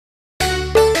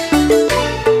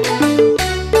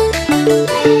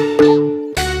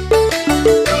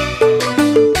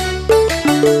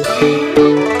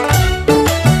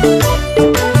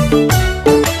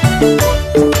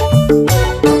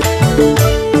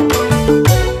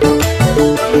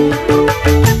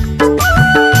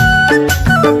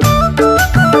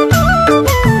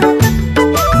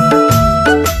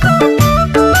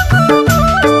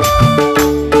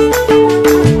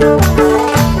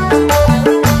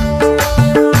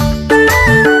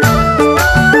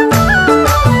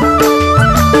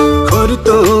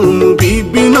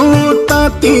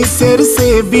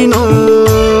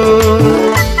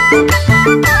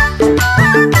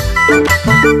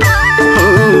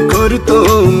तो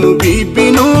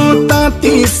बिबिनो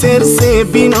ताती शेर से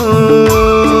बिनो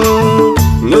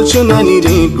नोचो नानी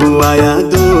रे गुआया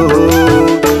दो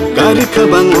कारख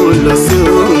बंगुलो सो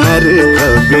नर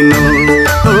खबिनो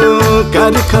ओ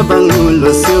कारख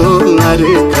बंगुलो सो नर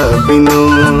खबिनो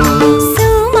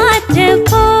सुमात्र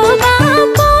पोबा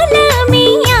पोलमी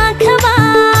आखवा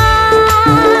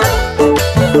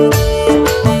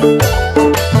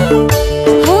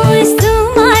हो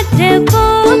सुमात्र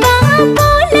पोबा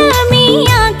पोलमी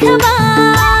आखवा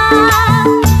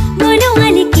मोलो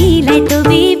वाली कीलाई तो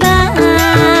बीबा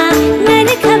नर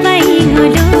खबाई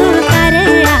मोलो कर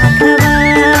आखवा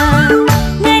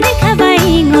नर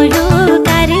खबाई मोलो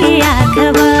कर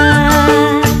आखवा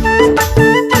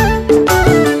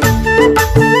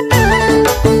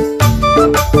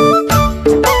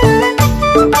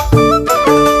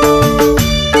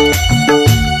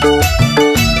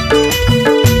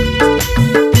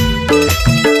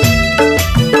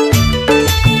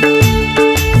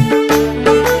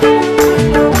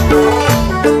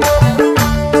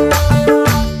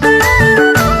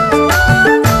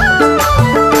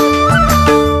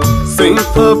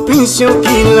पिंस्यो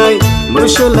किलाई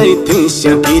मर्शलाई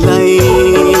थिंस्यो किलाई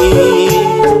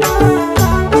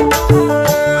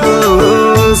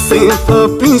हो सिंफ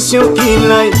पिंस्यो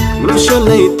किलाई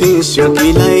मर्शलाई थिंस्यो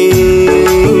किलाई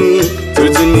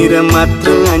तुझनिर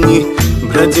मात्र अनि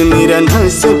भ्रजनिर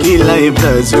नस्यो किलाई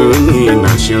भ्रजुनी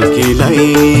नस्यो किलाई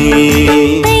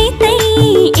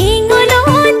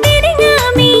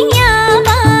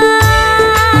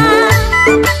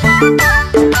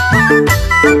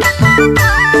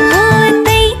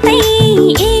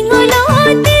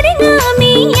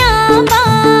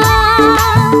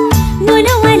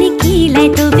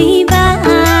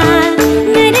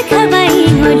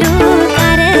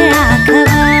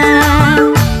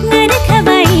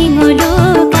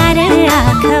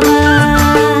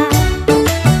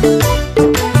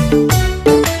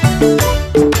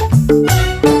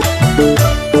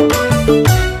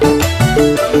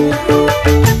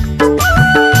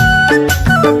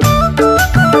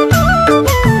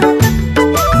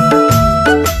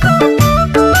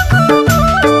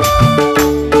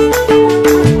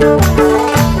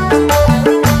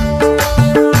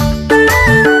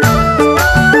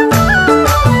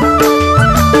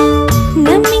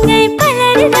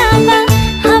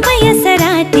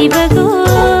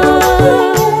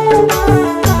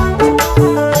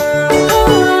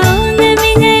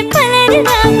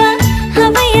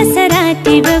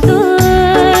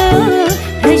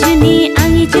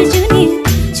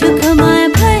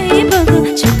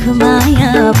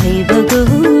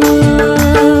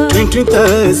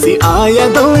तसी आया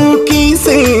दो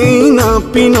किसे ना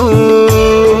पिनो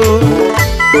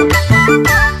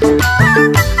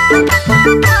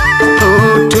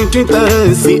हो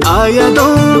तसी आया दो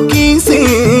किसे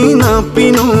ना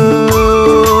पिनो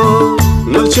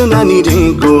नोचो नानी रे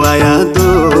गुआया दो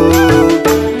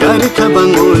कारख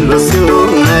बंगुलो सो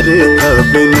नर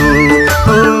खबिनो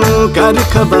हो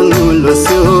कारख बंगुलो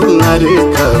सो नर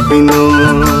खबिनो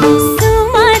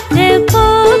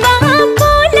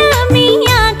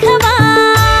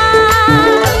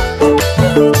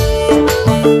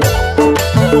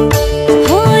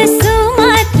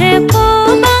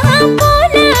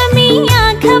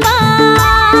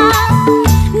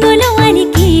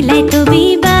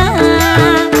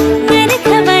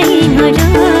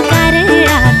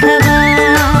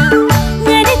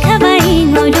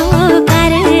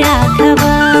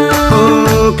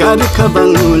कारख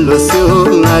बंगुलो सो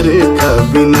नर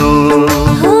खबिनो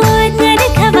हो नर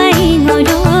खबाई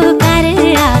मोलो कर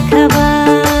आखवा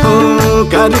हो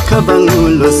कारख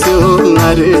बंगुलो सो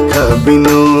नर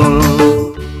खबिनो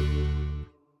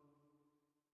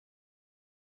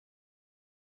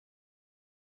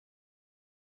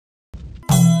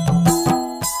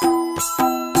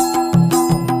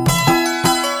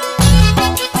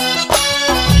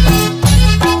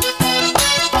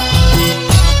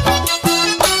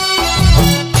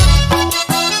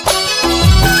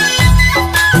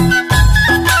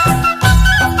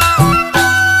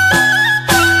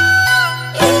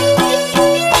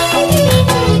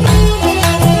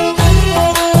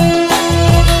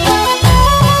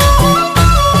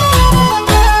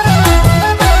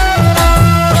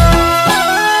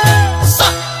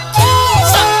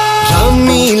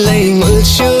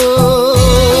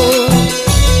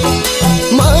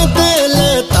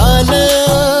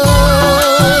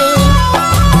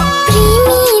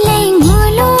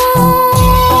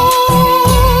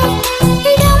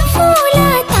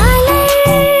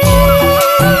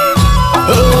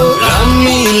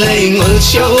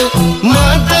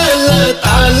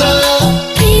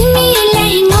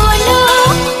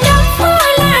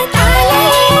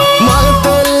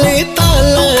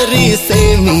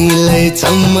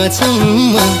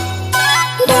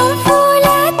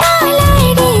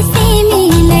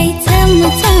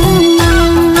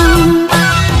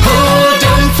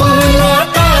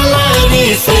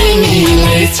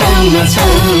सेमीलाई छम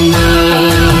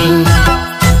छम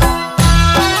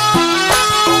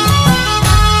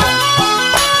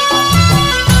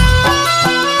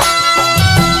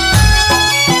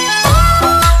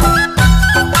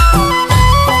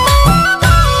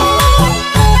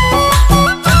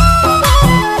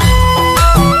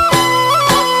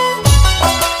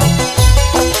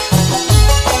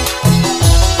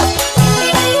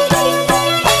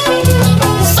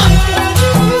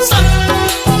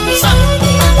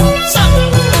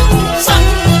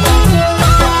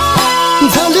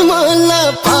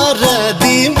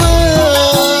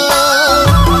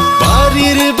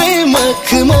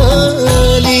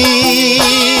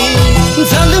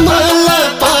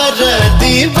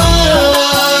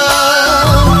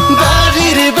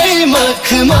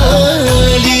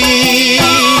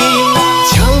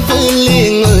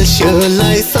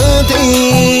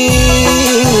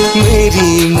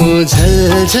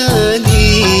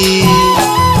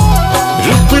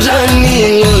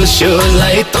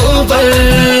शोलाई तोबर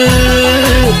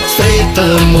सैत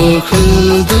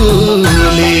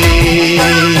मुखुदुले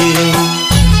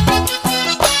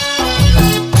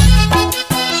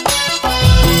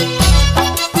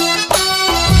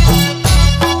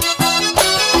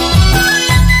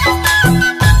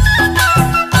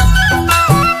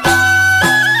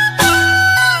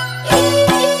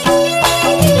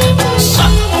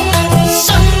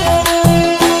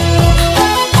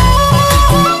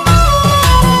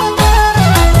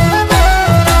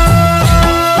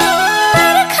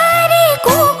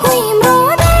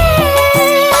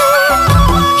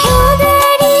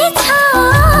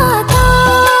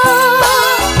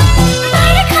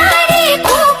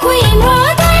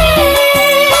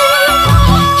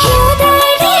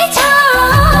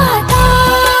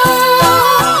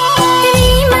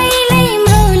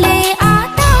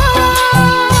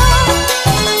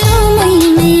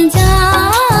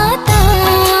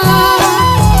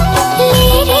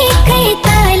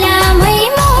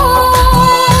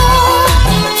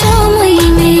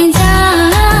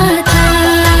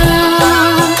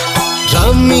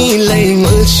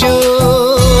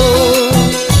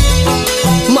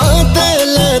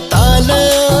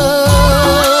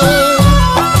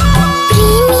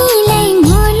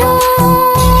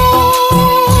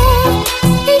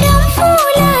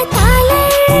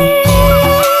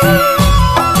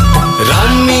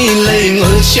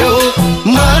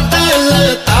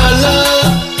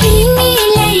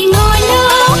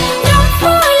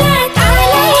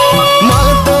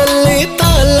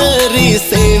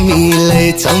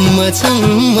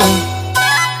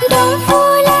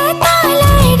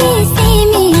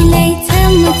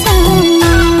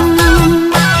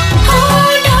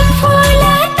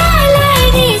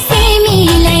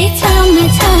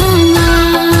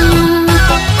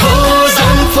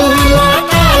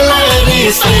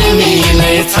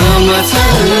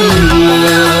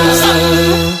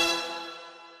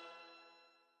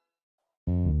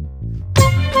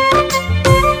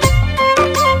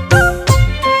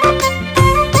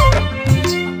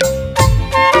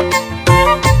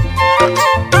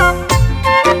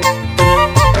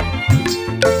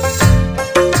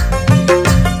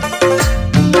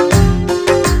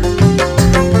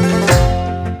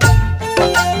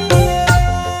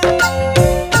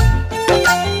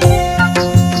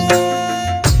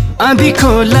आधी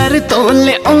खोलर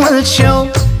तोले अमल छो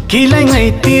किलाई ngay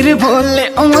तिर भोले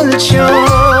अमल छो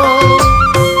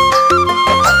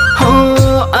हो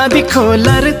आधी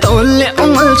खोलर तोले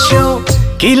अमल छो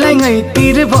किलाई ngay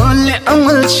तिर भोले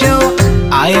अमल छो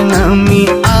आयंगामी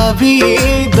आभी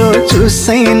दो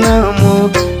चुसैना मो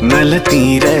नल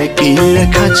तिर किल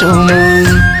खचो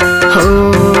हो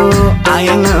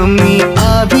आयंगामी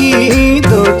आभी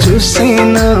दो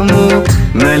चुसैना मो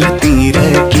नल तिर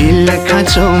किल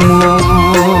खचो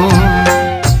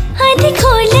आधी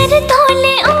खोलर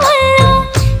तोले अमलो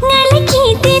नल की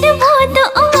तिर बहुत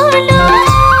अमलो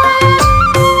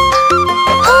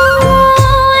ओ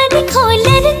आधी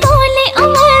खोलर तोले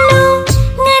अमलो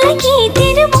नल की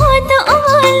तिर बहुत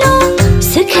अमलो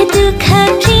सुख दुख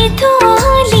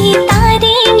प्रीतोली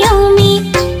तारे न्योमी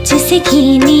जिसे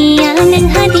कीनी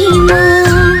आनंद हदीमा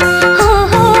हो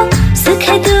सुख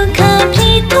दुख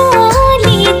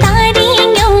प्रीतोली तारे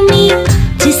न्योमी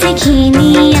जिसे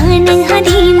कीनी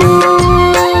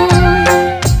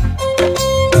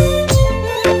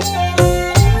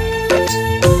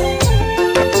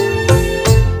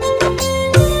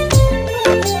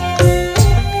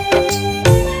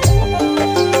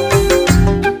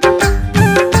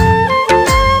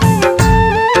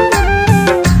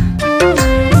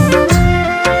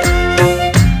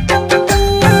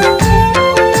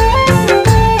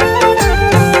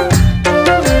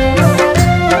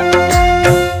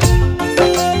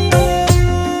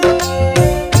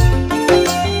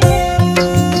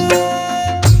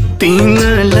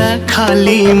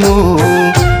खालीमो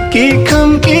कि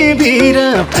खम के बिरा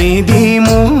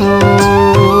प्रिदिमो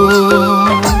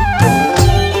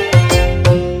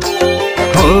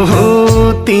हो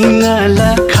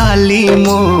तिंगला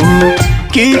खालीमो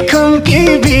कि खम के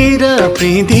बिरा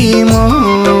प्रिदिमो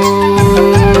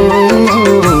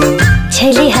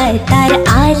छले हतार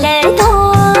आला दो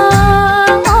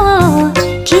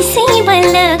किसी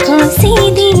बल को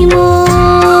सीधीमो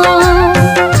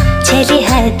छले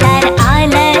हतार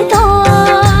आला दो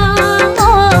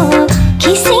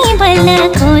किसी बल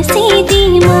को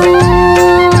सीधीमो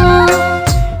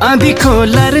आधी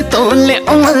खोलर तोले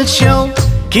उमल शो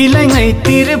किलाई ngay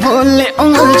तिर भोले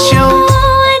उमल शो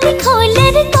आधी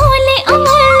खोलर तोले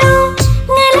उमलो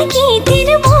ngala ki tir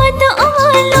bhot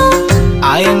umalo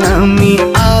आयंगामी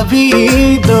आवी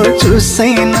दो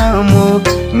चुसैनामो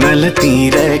नल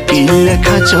तिर किल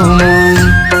खचोमो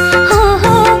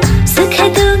हो सुख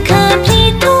दुख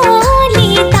प्रीतोली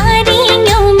तारी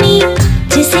न्योमी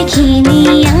जिसे घीनी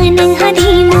आनंद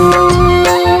हदीमो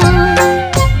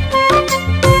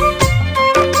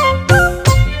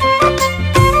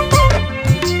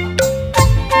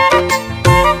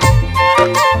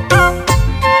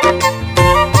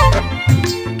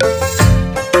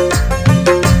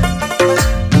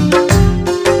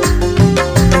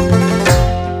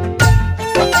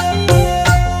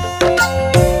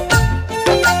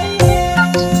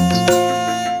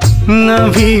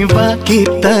नभी बाकी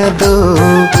तदो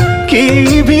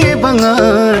की भी बंगा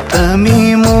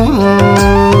तमीमो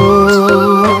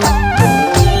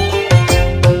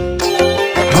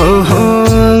हो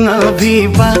नभी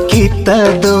बाकी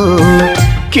तदो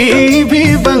की भी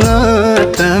बंगा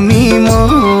तमीमो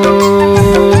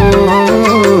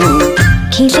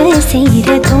खिल सैर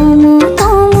तोमो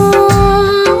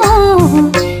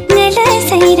नल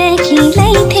सैर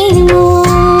खिलाई थेमो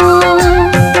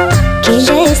खिल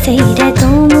सैर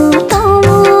तोमो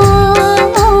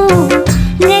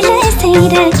नल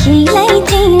सैर खिलाई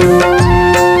थेमो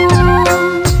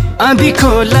आधी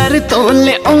खोलर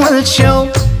तोले उमल शो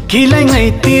किलाई ngay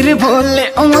तिर भोले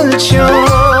उमल शो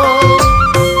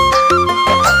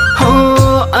हो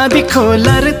आधी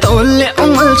खोलर तोले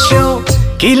उमल शो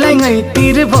किलाई ngay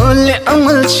तिर भोले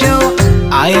उमल शो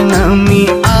आयंगामी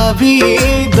आवी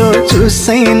दो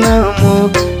चुसैनामो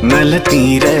नल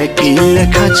तिर किल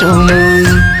खचोमो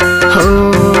हो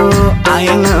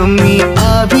आयंगामी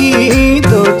आवी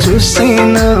दो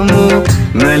चुसैनामो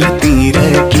नल तिर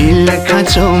किल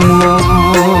खचोमो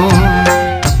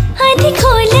आधी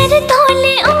खोलर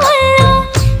तोले उमलो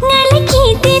ngala ki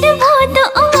tir bhot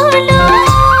umalo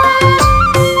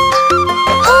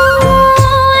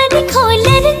आधी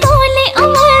खोलर तोले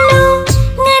उमलो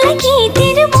ngala ki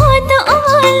tir bhot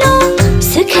umalo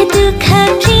सुख दुख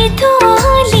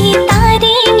प्रीतोली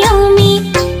तारी न्योमी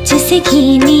जिसे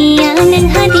घीनी आनंद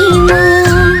हदीमो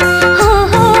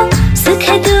हो सुख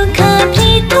दुख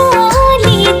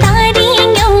प्रीतोली तारी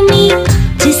न्योमी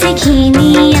जिसे घीनी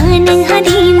आनंद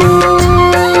हदीमो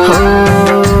हो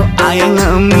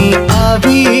आयंगामी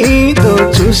आवी दो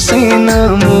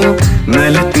चुसैनामो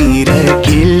नल तिर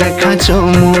किल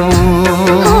खचोमो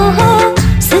हो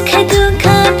सुख दुख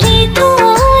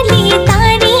प्रीतोली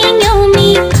तारी न्योमी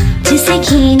जिसे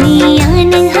घीनी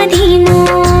आनंद हदीमो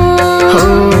हो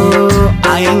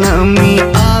आयंगामी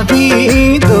आवी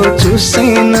दो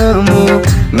चुसैनामो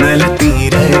नल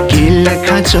तिर किल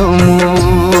खचोमो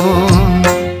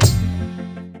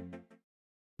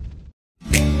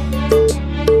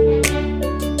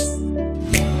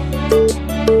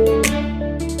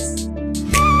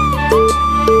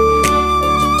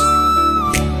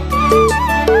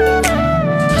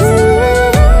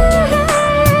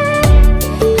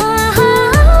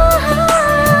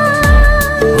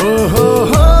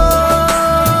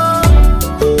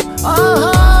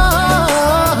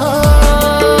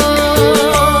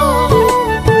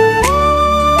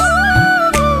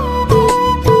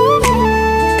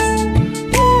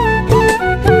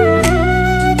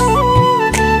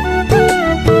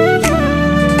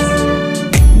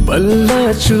बल्ला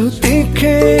छु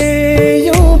देखे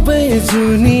यो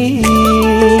बैजुनी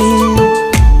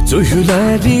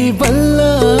चुहुलारी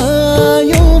बल्ला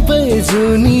यो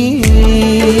बैजुनी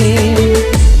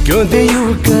क्यों दे यू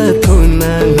कथो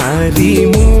नारी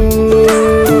मो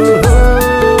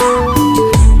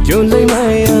क्यों लै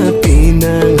माया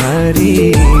पिना नारी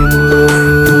मो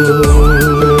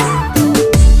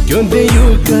क्यों दे यू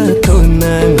कथो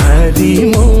नारी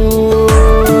मो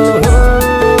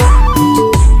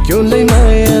क्यों लै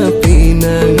माया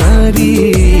पिना नारी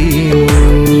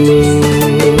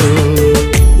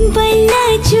बल्ला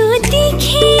जो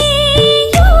दिखे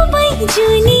यो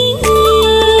बैजुनी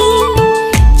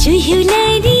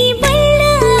चुहुलारी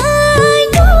बल्ला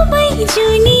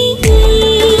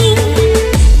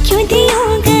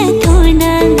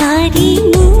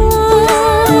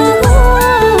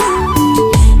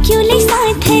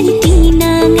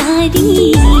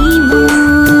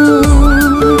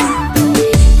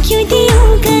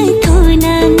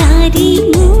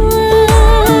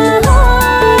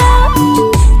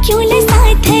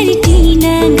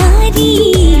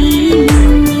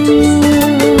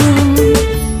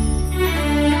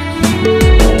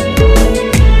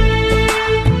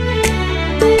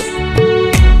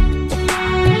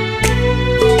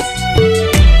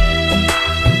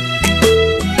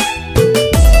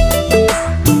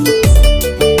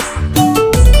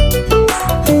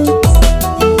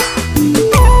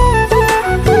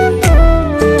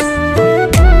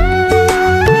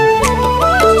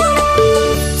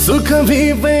भी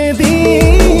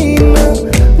पैदीन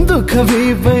दुख भी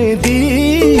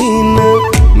पैदीन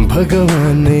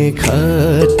भगवान ने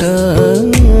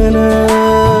खटाना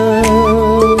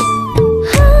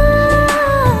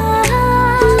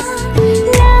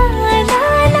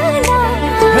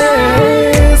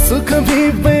सुख भी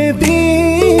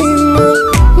पैदीन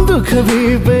दुख भी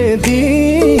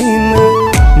पैदीन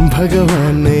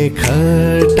भगवान ने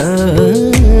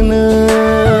खटाना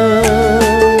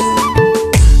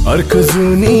अर्को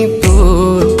जुनी तो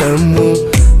तमु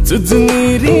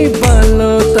जुजुनीरी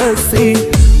बालो तसी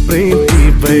प्रीति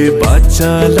पे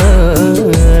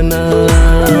बाचालाना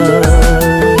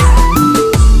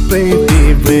प्रीति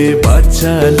पे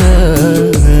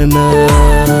बाचालाना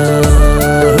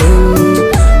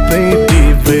प्रीति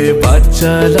pay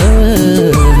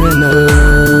बाचालाना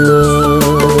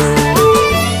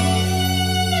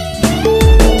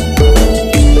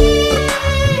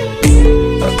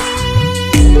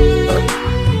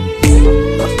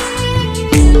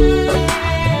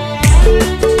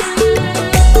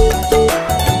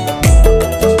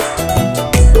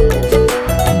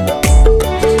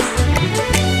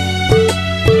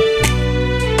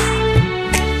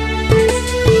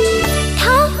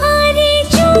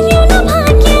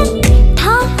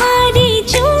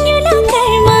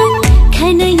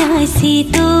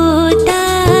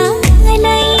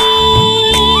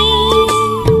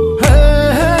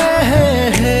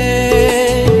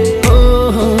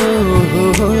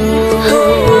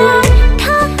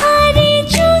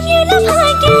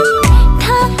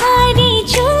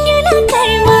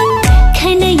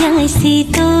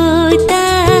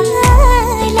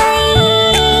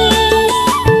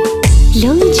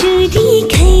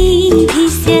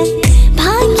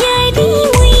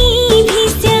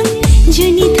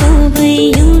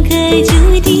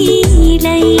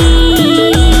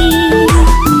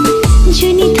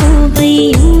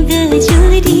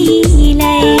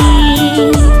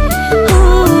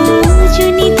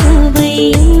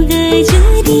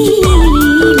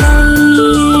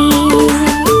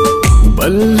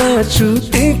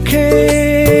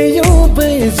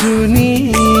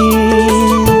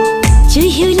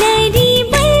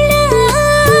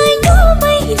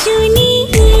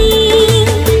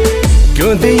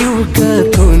Yo de yuka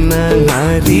tona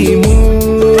narimu